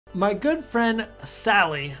My good friend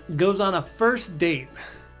Sally goes on a first date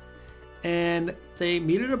and they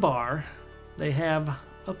meet at a bar. They have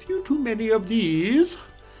a few too many of these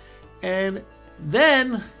and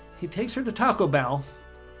then he takes her to Taco Bell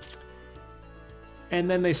and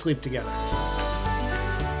then they sleep together.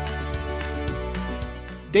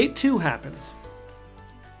 Date 2 happens.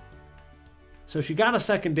 So she got a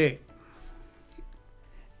second date.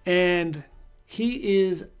 And he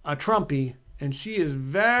is a Trumpy and she is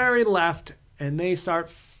very left and they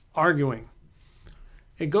start arguing.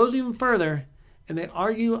 It goes even further and they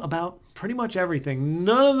argue about pretty much everything.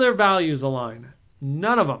 None of their values align.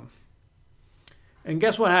 None of them. And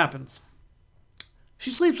guess what happens?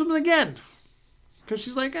 She sleeps with him again. Because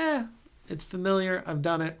she's like, it's familiar. I've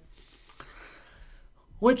done it.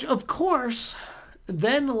 Which, of course,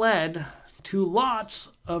 then led to lots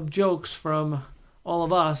of jokes from all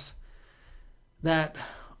of us that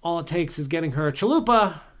all it takes is getting her a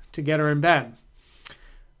chalupa to get her in bed.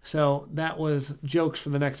 So that was jokes for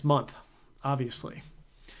the next month, obviously.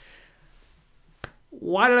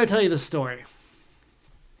 Why did I tell you this story?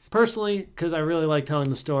 Personally, because I really like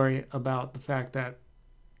telling the story about the fact that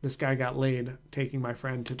this guy got laid taking my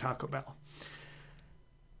friend to Taco Bell.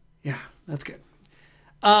 Yeah, that's good.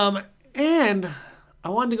 And I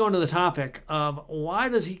wanted to go into the topic of why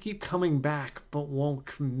does he keep coming back but won't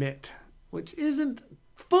commit, which isn't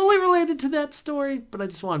fully related to that story, but I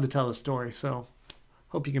just wanted to tell the story, so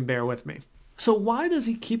hope you can bear with me. So why does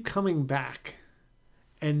he keep coming back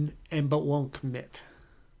but won't commit?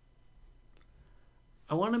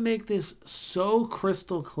 I want to make this so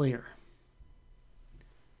crystal clear.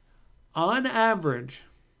 On average,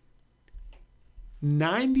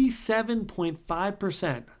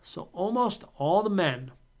 97.5%, so almost all the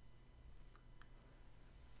men,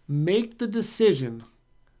 make the decision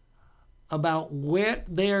about what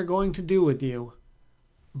they are going to do with you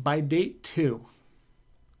by date 2.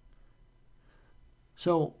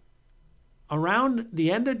 So around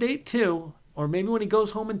the end of date 2, or maybe when he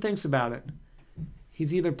goes home and thinks about it,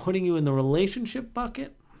 he's either putting you in the relationship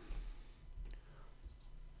bucket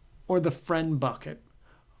or the friend bucket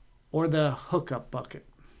or the hookup bucket.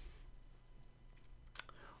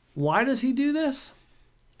 Why does he do this?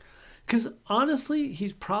 Because honestly,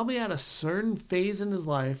 he's probably at a certain phase in his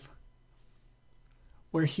life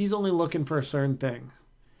where he's only looking for a certain thing.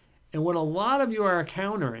 And what a lot of you are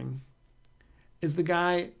encountering is the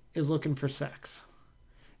guy is looking for sex.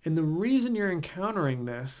 And the reason you're encountering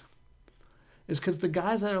this is because the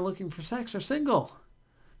guys that are looking for sex are single.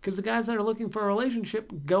 Because the guys that are looking for a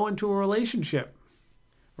relationship go into a relationship,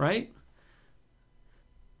 right?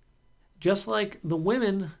 Just like the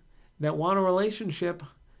women that want a relationship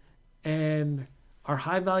and are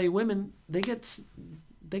high-value women, they get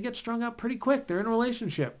strung out pretty quick. They're in a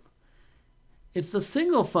relationship. It's the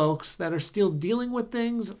single folks that are still dealing with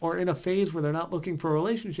things or in a phase where they're not looking for a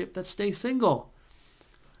relationship that stay single.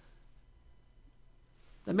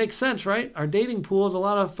 That makes sense, right? Our dating pool is a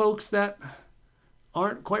lot of folks that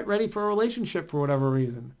aren't quite ready for a relationship for whatever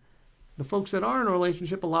reason. The folks that are in a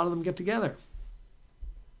relationship, a lot of them get together.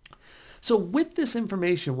 So with this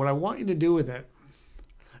information, what I want you to do with it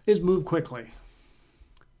is move quickly.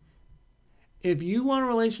 If you want a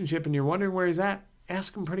relationship and you're wondering where he's at,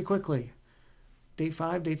 ask him pretty quickly. Date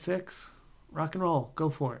 5, date 6, rock and roll, go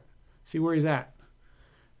for it. See where he's at.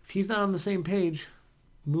 If he's not on the same page,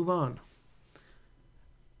 move on.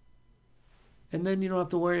 And then you don't have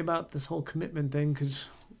to worry about this whole commitment thing because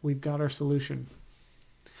we've got our solution.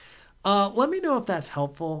 Let me know if that's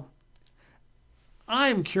helpful.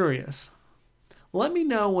 I'm curious. Let me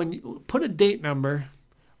know when you put a date number.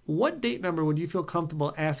 What date number would you feel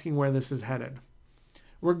comfortable asking where this is headed?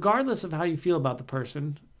 Regardless of how you feel about the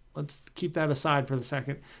person, let's keep that aside for a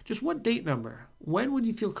second. Just what date number? When would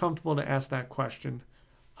you feel comfortable to ask that question?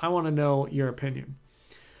 I want to know your opinion.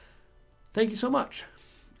 Thank you so much.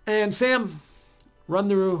 And Sam, run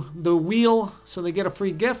through the wheel so they get a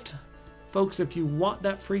free gift. Folks, if you want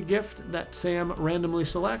that free gift that Sam randomly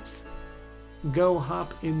selects, go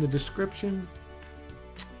hop in the description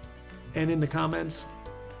and in the comments.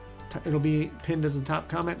 It'll be pinned as a top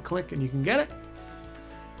comment. Click and you can get it.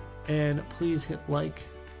 And please hit like,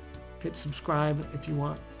 hit subscribe if you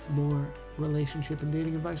want more relationship and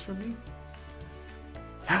dating advice from me.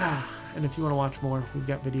 And if you want to watch more, we've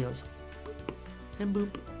got videos. Boop and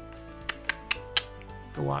boop.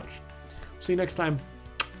 Go watch. See you next time.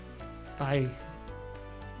 Bye.